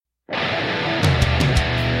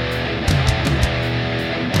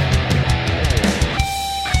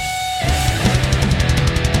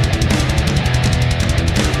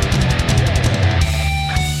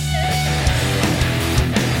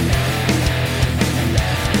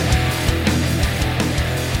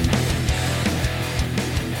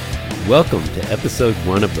Welcome to episode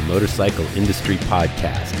 1 of the Motorcycle Industry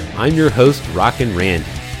Podcast. I'm your host, Rockin' Randy.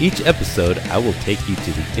 Each episode, I will take you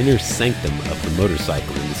to the inner sanctum of the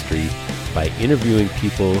motorcycle industry by interviewing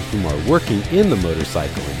people whom are working in the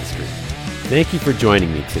motorcycle industry. Thank you for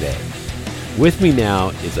joining me today. With me now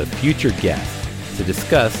is a future guest to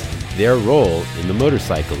discuss their role in the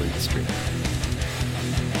motorcycle industry.